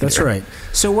 years later. That's right.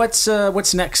 So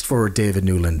what's next for David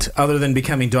Newland, other than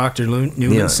becoming Dr.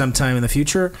 Newland sometime in the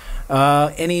future?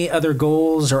 Any other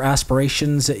goals or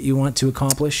aspirations that you want to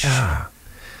accomplish?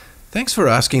 Thanks for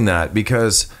asking that,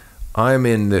 because I'm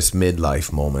in this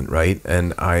midlife moment, right?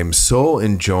 And I'm so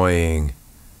enjoying,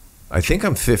 I think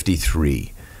I'm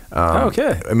 53.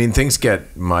 Okay. I mean, things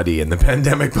get muddy in the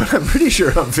pandemic, but I'm pretty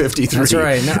sure I'm 53. That's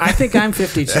right. No, I think I'm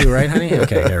 52, right, honey?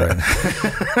 Okay, yeah,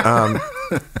 right.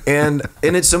 And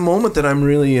it's a moment that I'm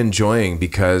really enjoying,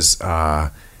 because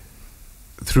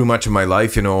through much of my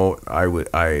life, I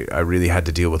really had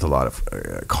to deal with a lot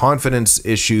of confidence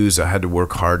issues. I had to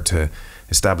work hard to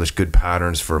establish good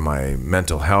patterns for my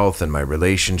mental health and my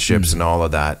relationships and all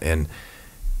of that. And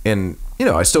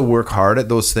I still work hard at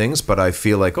those things, but I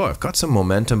feel like, I've got some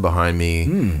momentum behind me,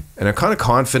 and I'm kind of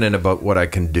confident about what I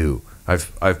can do.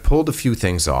 I've pulled a few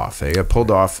things off. I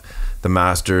pulled off the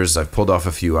Masters. I've pulled off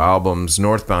a few albums.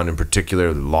 Northbound in particular,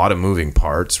 a lot of moving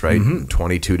parts, right?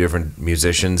 22 different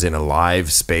musicians in a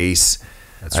live space.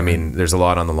 I mean, there's a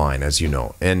lot on the line, as you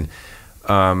know. And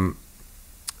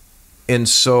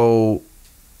so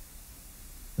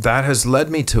that has led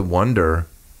me to wonder,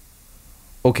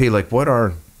 okay, what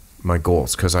are my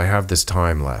goals? Because I have this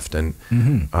time left, and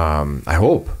I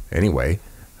hope, anyway,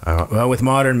 Well, with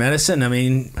modern medicine, I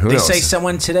mean, they say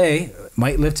someone today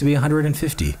might live to be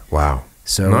 150. Wow.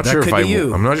 So I'm not sure if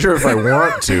I'm not sure if I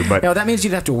want to, but that means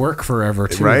you'd have to work forever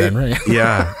too, right? Then, right?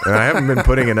 Yeah, and I haven't been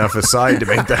putting enough aside to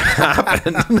make that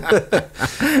happen.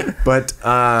 But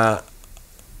I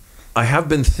have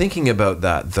been thinking about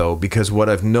that though, because what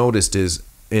I've noticed is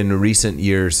in recent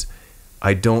years,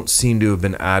 I don't seem to have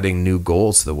been adding new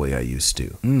goals the way I used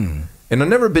to. And I've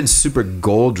never been super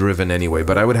goal driven anyway,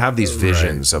 but I would have these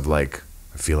visions of like,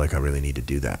 I feel like I really need to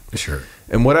do that. Sure.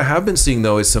 And what I have been seeing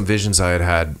though is some visions I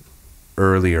had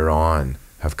earlier on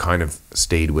have kind of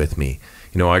stayed with me.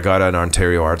 You know, I got an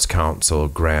Ontario Arts Council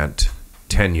grant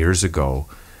 10 years ago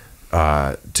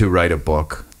to write a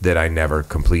book that I never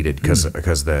completed because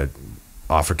the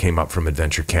offer came up from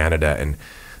Adventure Canada. And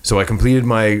so I completed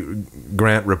my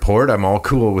grant report. I'm all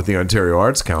cool with the Ontario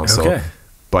Arts Council,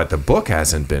 but the book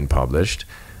hasn't been published.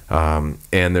 And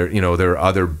there are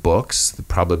other books,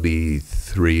 probably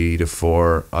 3 to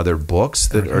 4 other books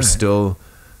that are still,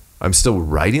 I'm still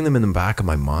writing them in the back of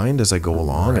my mind as I go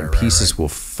along, and pieces will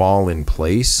fall in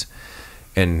place.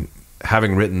 And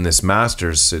having written this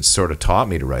master's, it's sort of taught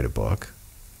me to write a book,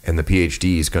 and the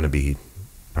PhD is going to be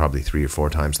probably 3 or 4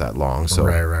 times that long. So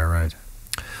right.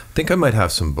 I think I might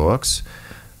have some books.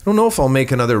 I don't know if I'll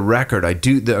make another record.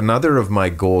 Another of my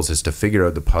goals is to figure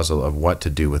out the puzzle of what to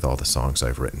do with all the songs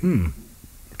I've written,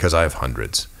 because I have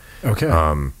hundreds. Okay.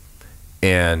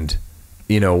 And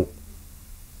you know,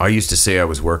 I used to say I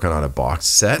was working on a box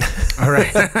set. All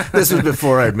right. This was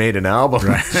before I'd made an album.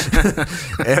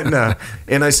 Right.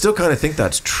 and I still kind of think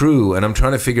that's true. And I'm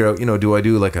trying to figure out, you know, do I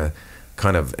do like a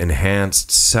kind of enhanced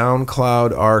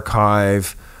SoundCloud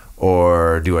archive,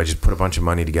 or do I just put a bunch of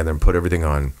money together and put everything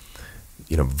on,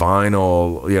 you know,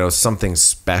 vinyl, you know, something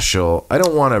special? I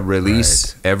don't want to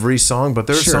release every song, but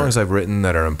there are songs I've written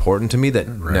that are important to me that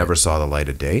never saw the light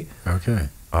of day. Okay.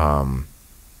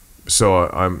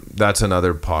 So that's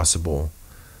another possible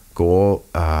goal.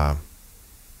 I'd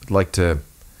like to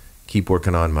keep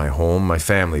working on my home. My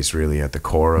family's really at the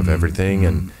core of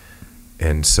everything,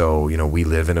 and so, you know, we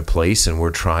live in a place, and we're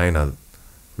trying to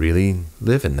really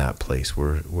live in that place.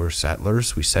 We're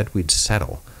settlers. We said we'd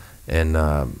settle, and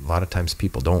a lot of times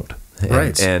people don't.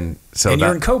 And so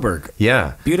you're in Cobourg.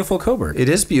 Yeah. Beautiful Cobourg. It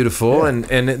is beautiful, and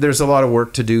there's a lot of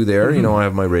work to do there. You know, I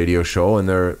have my radio show, and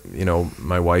you know,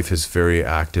 my wife is very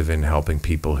active in helping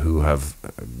people who have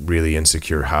really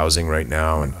insecure housing right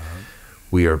now, and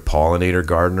we are pollinator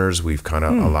gardeners. We've kind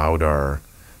of allowed our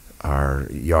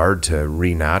yard to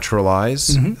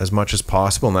renaturalize as much as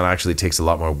possible, and that actually takes a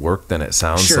lot more work than it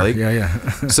sounds like.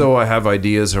 So I have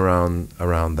ideas around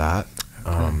that.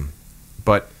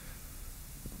 But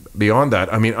beyond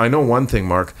that, I mean, I know one thing,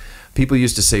 Mark. People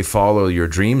used to say follow your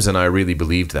dreams, and I really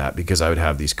believed that, because I would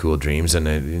have these cool dreams, and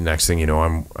the next thing you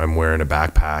know, I'm wearing a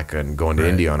backpack and going to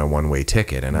India on a one-way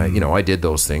ticket. And I did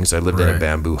those things. I lived in a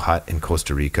bamboo hut in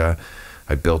Costa Rica.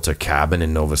 I built a cabin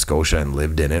in Nova Scotia and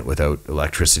lived in it without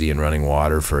electricity and running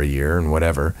water for a year and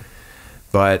whatever.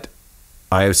 But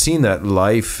I have seen that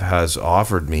life has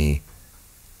offered me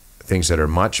things that are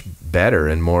much better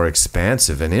and more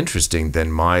expansive and interesting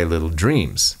than my little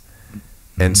dreams.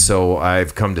 And so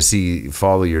I've come to see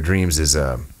follow your dreams as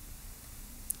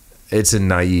it's a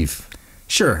naive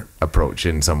approach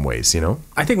in some ways, you know?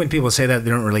 I think when people say that, they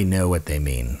don't really know what they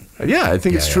mean. Yeah, I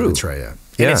think it's true. That's right,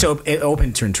 And it's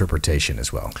open to interpretation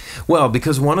as well. Well,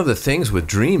 because one of the things with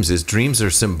dreams is dreams are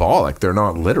symbolic. They're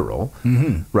not literal,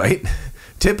 right?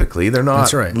 Typically, they're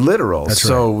not literal.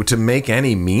 So to make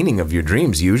any meaning of your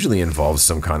dreams usually involves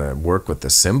some kind of work with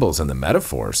the symbols and the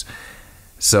metaphors.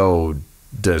 So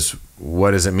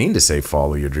what does it mean to say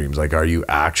follow your dreams? Like, are you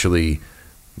actually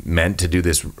meant to do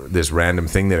this random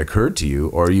thing that occurred to you,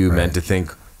 or are you meant to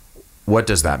think, what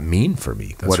does that mean for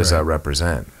me? What does that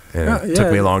represent? And it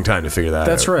took me a long time to figure that out.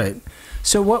 That's right.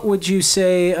 So what would you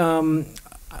say, I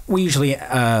usually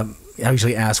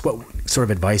ask, what sort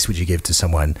of advice would you give to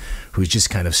someone who's just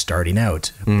kind of starting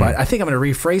out? But I think I'm going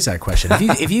to rephrase that question.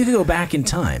 If you could go back in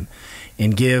time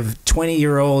and give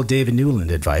 20-year-old David Newland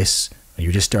advice, when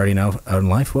you're just starting out in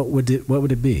life, what would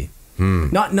it be?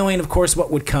 Not knowing, of course,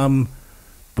 what would come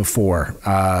before,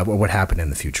 what would happen in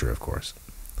the future, of course.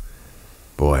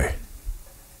 Boy.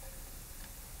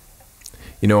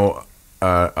 You know,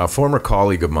 a former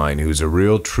colleague of mine who's a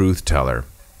real truth teller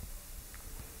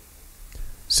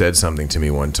said something to me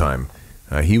one time.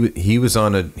 He was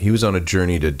on a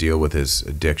journey to deal with his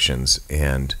addictions,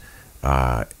 and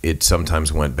it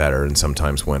sometimes went better and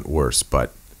sometimes went worse.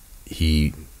 But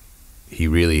he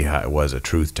really was a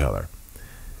truth teller,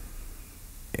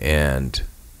 and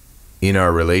in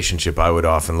our relationship, I would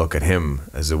often look at him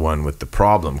as the one with the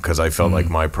problem because I felt like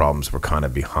my problems were kind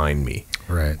of behind me,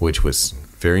 right? Which was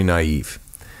very naive.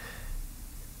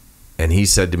 And he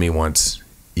said to me once,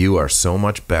 "You are so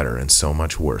much better and so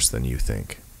much worse than you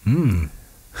think."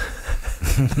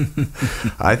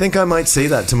 I think I might say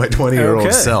that to my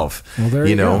 20-year-old self. Well, there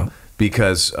you know, go.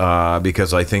 because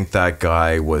I think that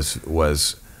guy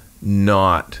was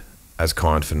not as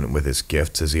confident with his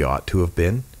gifts as he ought to have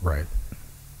been. Right.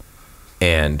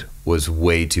 And was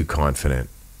way too confident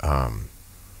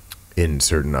in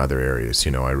certain other areas.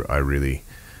 You know, I really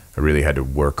had to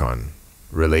work on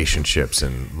relationships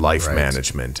and life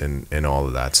management and all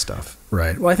of that stuff.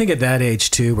 Right. Well, I think at that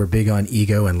age too, we're big on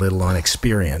ego and little on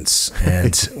experience.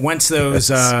 And once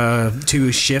those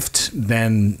two shift,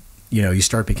 then you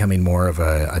start becoming more of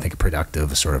a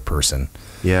productive sort of person.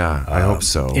 Yeah, I hope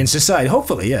so. In society,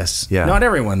 hopefully, yes. Yeah. Not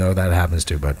everyone though that happens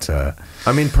to, but I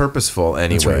mean, purposeful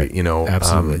anyway. Right.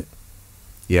 Absolutely.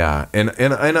 Yeah, and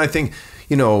I think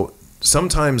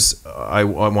sometimes I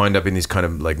wind up in these kind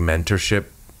of like mentorship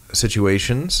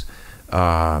situations.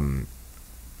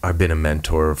 I've been a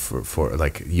mentor for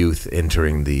like youth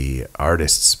entering the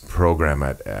artists program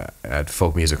at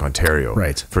Folk Music Ontario,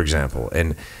 right? For example,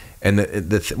 and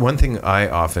the one thing I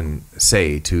often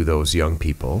say to those young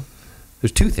people,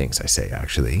 there's two things I say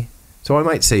actually. So I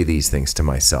might say these things to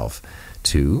myself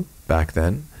too back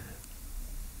then.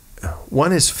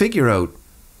 One is figure out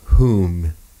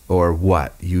whom or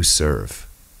what you serve,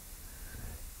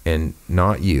 and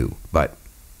not you, but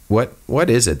what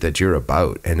is it that you're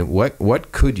about, and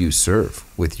what could you serve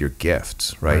with your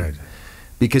gifts, right?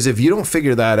 Because if you don't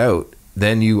figure that out,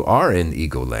 then you are in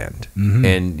ego land,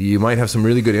 and you might have some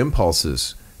really good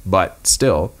impulses, but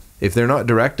still, if they're not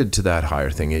directed to that higher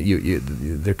thing,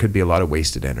 there could be a lot of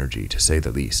wasted energy, to say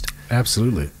the least.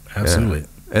 Absolutely. Yeah.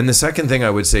 And the second thing I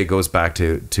would say goes back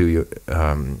to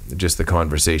just the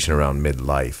conversation around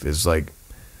midlife is like,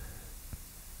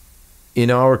 in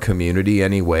our community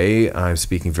anyway, I'm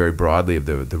speaking very broadly of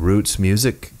the roots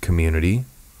music community.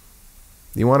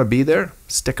 You want to be there?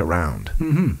 Stick around.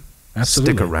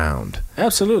 Absolutely. Stick around.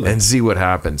 Absolutely. And see what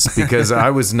happens. Because I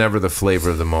was never the flavor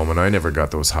of the moment. I never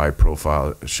got those high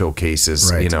profile showcases.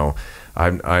 Right.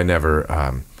 I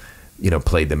never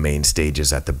played the main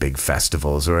stages at the big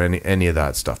festivals or any of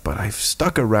that stuff. But I've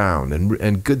stuck around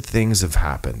and good things have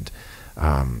happened.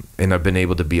 And I've been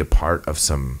able to be a part of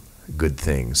some good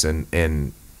things,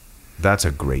 and that's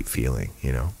a great feeling,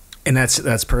 And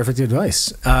that's perfect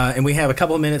advice. And we have a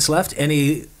couple of minutes left.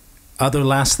 Any other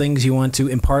last things you want to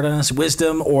impart on us,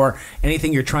 wisdom or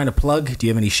anything you're trying to plug? Do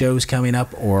you have any shows coming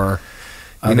up or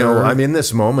other... I'm in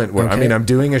this moment where I'm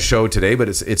doing a show today, but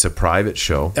it's a private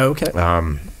show. Okay.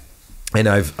 And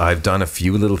I've done a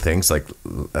few little things. Like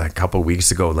a couple of weeks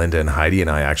ago, Linda and Heidi and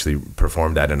I actually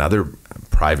performed at another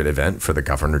private event for the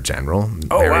Governor General,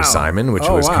 Mary Simon, which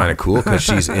was kind of cool because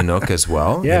she's Inuk as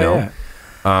well.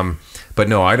 But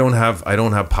no, I don't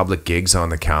have public gigs on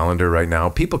the calendar right now.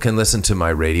 People can listen to my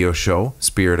radio show,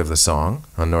 Spirit of the Song,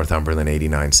 on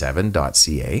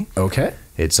Northumberland897.ca. Okay.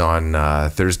 It's on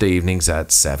Thursday evenings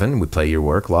at 7. We play your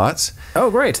work lots. Oh,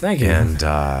 great! Thank you. And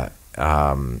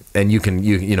you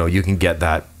can get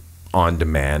that on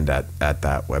demand at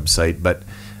that website. But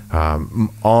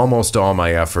almost all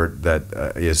my effort that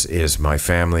is my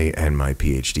family and my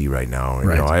PhD right now. And,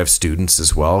 I have students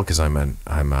as well because I'm a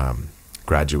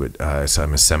graduate. So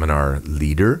I'm a seminar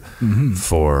leader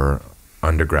for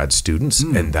undergrad students,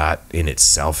 and that in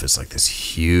itself is like this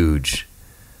huge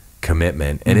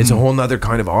commitment, and it's a whole nother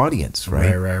kind of audience,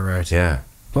 right? Right. Yeah.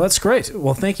 Well, that's great.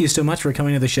 Well, thank you so much for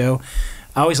coming to the show.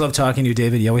 I always love talking to you,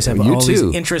 David. You always have all these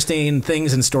interesting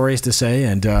things and stories to say,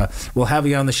 and we'll have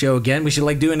you on the show again. We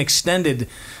should do an extended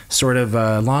sort of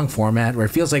long format where it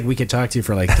feels like we could talk to you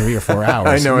for 3 or 4 hours.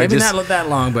 I know. Maybe not that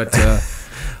long, but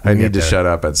I need to shut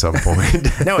up at some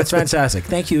point. No, it's fantastic.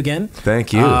 Thank you again.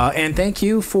 Thank you. And thank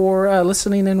you for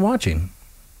listening and watching.